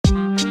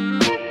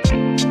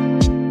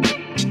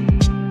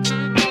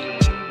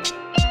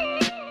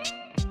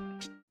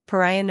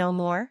Pariah no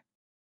more?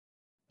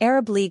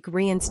 Arab League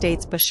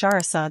reinstates Bashar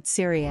Assad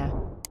Syria.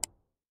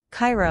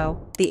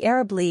 Cairo, the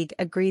Arab League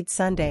agreed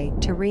Sunday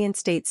to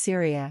reinstate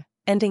Syria,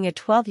 ending a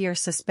 12-year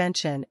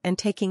suspension and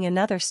taking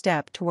another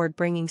step toward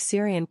bringing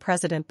Syrian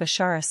President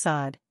Bashar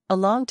Assad, a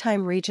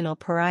longtime regional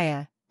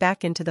pariah,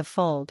 back into the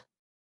fold.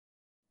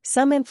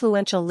 Some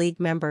influential League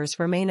members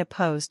remain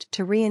opposed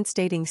to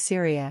reinstating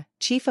Syria,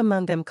 chief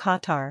among them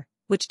Qatar,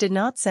 which did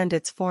not send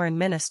its foreign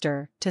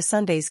minister to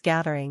Sunday's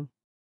gathering.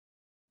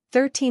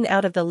 13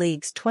 out of the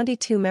League's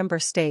 22 member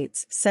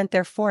states sent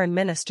their foreign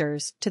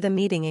ministers to the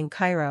meeting in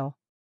Cairo.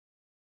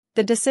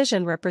 The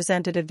decision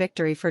represented a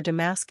victory for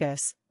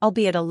Damascus,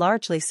 albeit a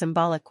largely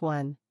symbolic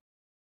one.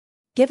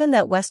 Given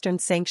that Western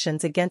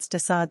sanctions against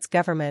Assad's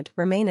government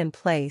remain in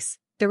place,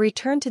 the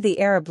return to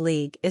the Arab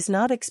League is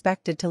not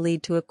expected to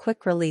lead to a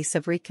quick release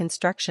of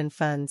reconstruction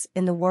funds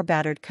in the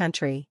war-battered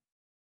country.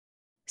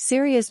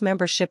 Syria's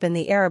membership in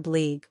the Arab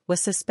League was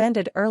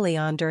suspended early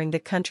on during the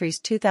country's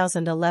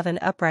 2011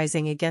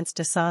 uprising against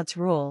Assad's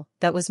rule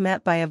that was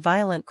met by a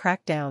violent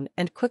crackdown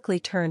and quickly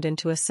turned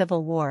into a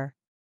civil war.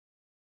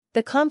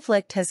 The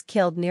conflict has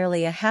killed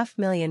nearly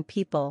 500,000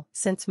 people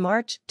since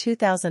March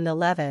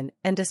 2011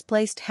 and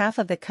displaced half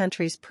of the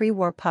country's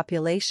pre-war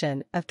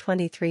population of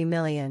 23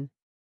 million.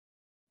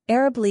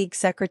 Arab League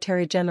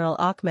Secretary-General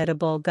Ahmed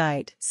Aboul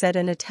Gheit said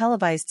in a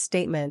televised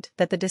statement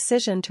that the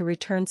decision to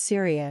return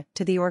Syria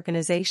to the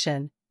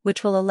organization,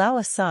 which will allow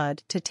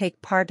Assad to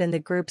take part in the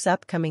group's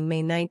upcoming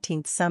May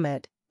 19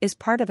 summit, is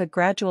part of a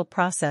gradual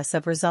process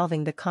of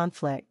resolving the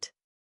conflict.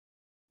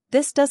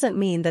 This doesn't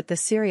mean that the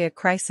Syria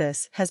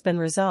crisis has been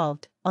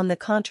resolved, on the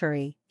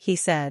contrary, he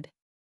said.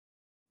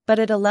 But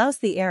it allows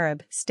the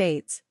Arab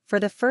states, for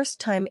the first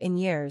time in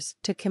years,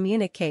 to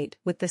communicate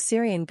with the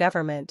Syrian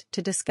government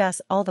to discuss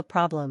all the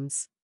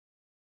problems.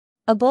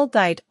 Aboul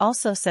Gheit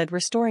also said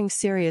restoring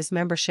Syria's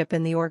membership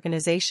in the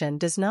organization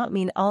does not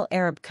mean all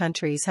Arab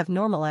countries have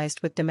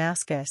normalized with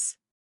Damascus.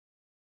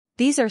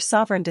 These are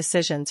sovereign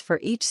decisions for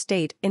each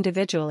state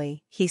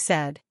individually, he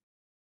said.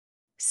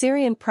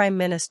 Syrian Prime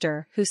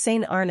Minister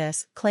Hussein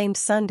Arnis claimed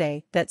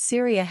Sunday that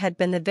Syria had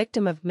been the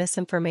victim of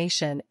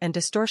misinformation and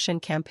distortion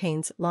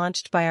campaigns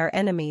launched by our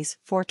enemies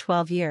for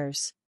 12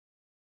 years.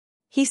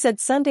 He said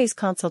Sunday's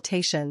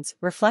consultations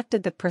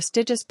reflected the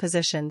prestigious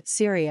position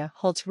Syria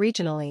holds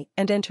regionally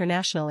and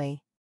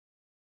internationally.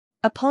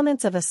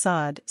 Opponents of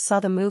Assad saw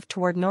the move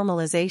toward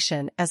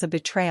normalization as a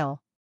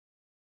betrayal.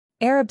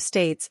 Arab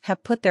states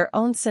have put their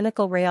own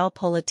cynical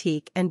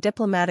realpolitik and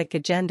diplomatic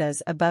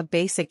agendas above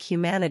basic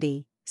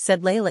humanity,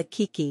 said Layla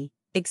Kiki,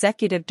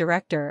 executive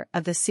director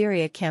of the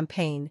Syria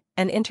Campaign,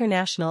 an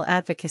international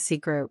advocacy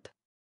group.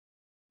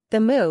 The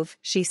move,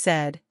 she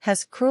said,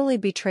 has cruelly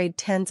betrayed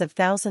tens of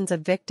thousands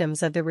of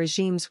victims of the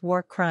regime's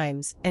war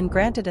crimes and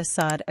granted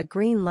Assad a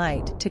green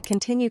light to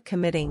continue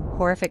committing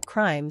horrific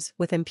crimes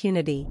with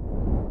impunity.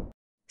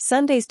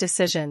 Sunday's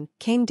decision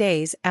came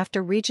days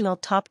after regional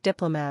top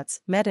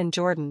diplomats met in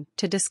Jordan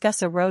to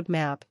discuss a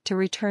roadmap to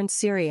return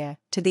Syria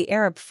to the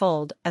Arab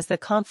fold as the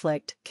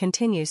conflict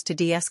continues to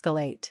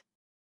de-escalate.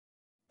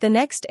 The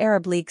next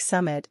Arab League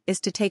summit is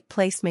to take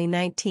place May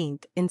 19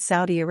 in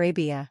Saudi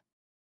Arabia.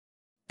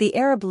 The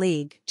Arab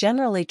League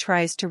generally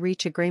tries to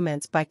reach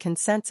agreements by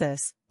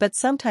consensus, but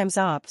sometimes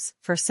opts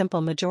for simple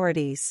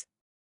majorities.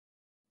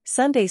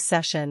 Sunday's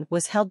session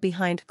was held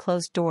behind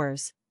closed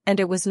doors,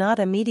 and it was not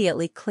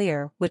immediately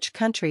clear which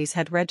countries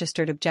had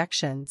registered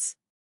objections.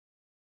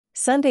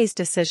 Sunday's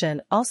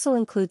decision also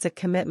includes a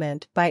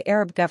commitment by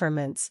Arab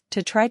governments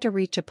to try to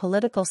reach a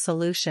political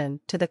solution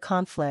to the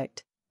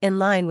conflict, in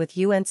line with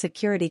UN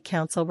Security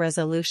Council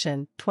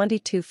Resolution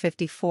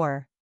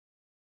 2254.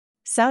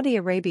 Saudi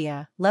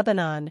Arabia,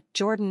 Lebanon,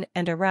 Jordan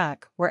and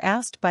Iraq were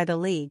asked by the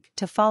League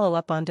to follow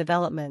up on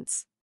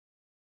developments.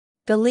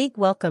 The League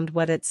welcomed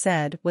what it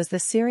said was the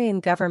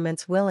Syrian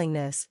government's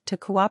willingness to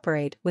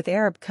cooperate with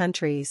Arab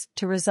countries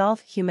to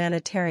resolve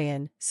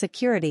humanitarian,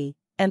 security,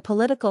 and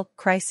political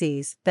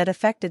crises that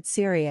affected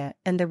Syria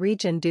and the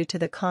region due to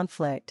the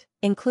conflict,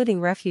 including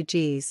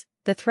refugees,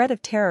 the threat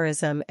of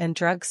terrorism and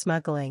drug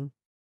smuggling.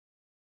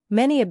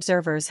 Many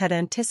observers had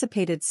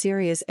anticipated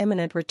Syria's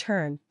imminent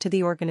return to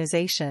the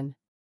organization.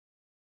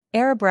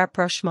 Arab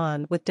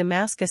rapprochement with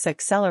Damascus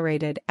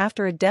accelerated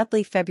after a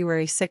deadly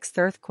February 6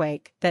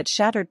 earthquake that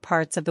shattered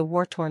parts of the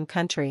war-torn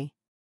country.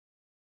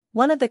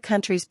 One of the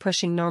countries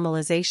pushing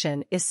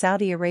normalization is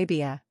Saudi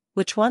Arabia,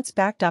 which once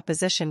backed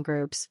opposition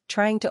groups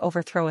trying to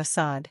overthrow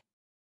Assad.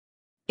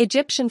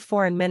 Egyptian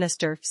Foreign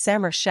Minister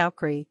Samir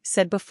Shoukry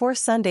said before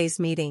Sunday's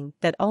meeting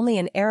that only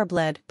an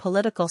Arab-led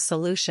political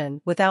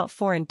solution without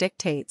foreign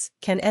dictates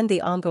can end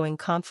the ongoing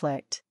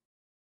conflict.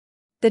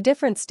 The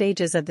different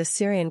stages of the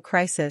Syrian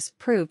crisis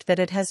proved that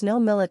it has no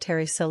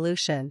military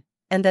solution,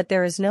 and that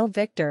there is no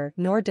victor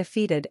nor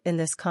defeated in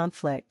this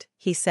conflict,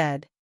 he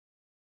said.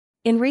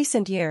 In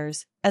recent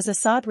years, as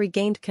Assad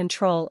regained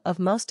control of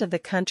most of the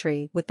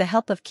country with the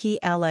help of key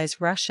allies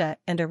Russia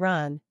and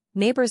Iran,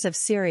 neighbors of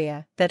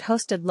Syria that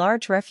hosted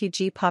large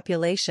refugee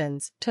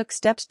populations took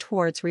steps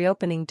towards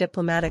reopening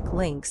diplomatic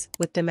links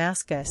with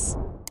Damascus.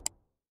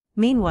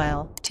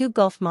 Meanwhile, two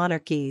Gulf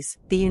monarchies,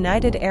 the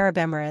United Arab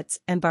Emirates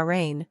and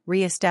Bahrain,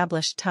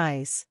 re-established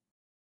ties.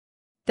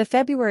 The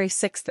February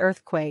 6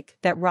 earthquake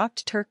that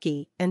rocked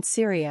Turkey and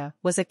Syria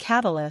was a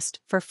catalyst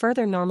for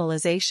further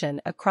normalization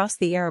across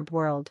the Arab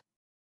world.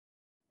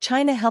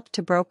 China helped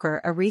to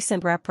broker a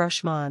recent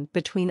rapprochement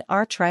between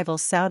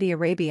arch-rivals Saudi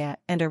Arabia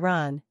and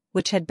Iran,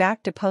 which had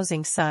backed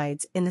opposing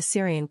sides in the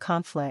Syrian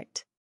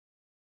conflict.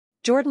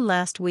 Jordan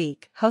last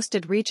week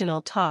hosted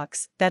regional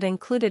talks that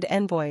included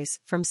envoys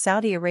from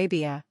Saudi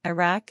Arabia,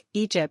 Iraq,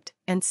 Egypt,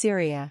 and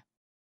Syria.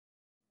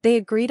 They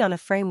agreed on a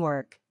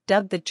framework,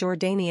 dubbed the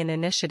Jordanian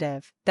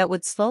Initiative, that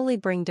would slowly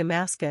bring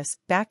Damascus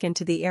back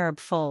into the Arab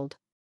fold.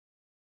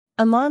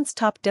 Amman's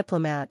top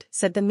diplomat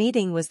said the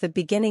meeting was the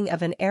beginning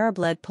of an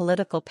Arab-led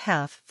political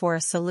path for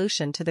a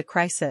solution to the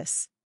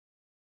crisis.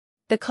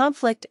 The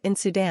conflict in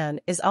Sudan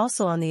is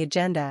also on the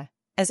agenda,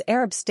 as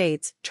Arab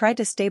states try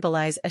to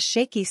stabilize a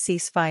shaky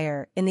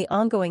ceasefire in the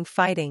ongoing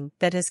fighting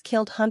that has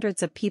killed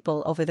hundreds of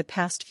people over the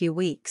past few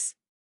weeks.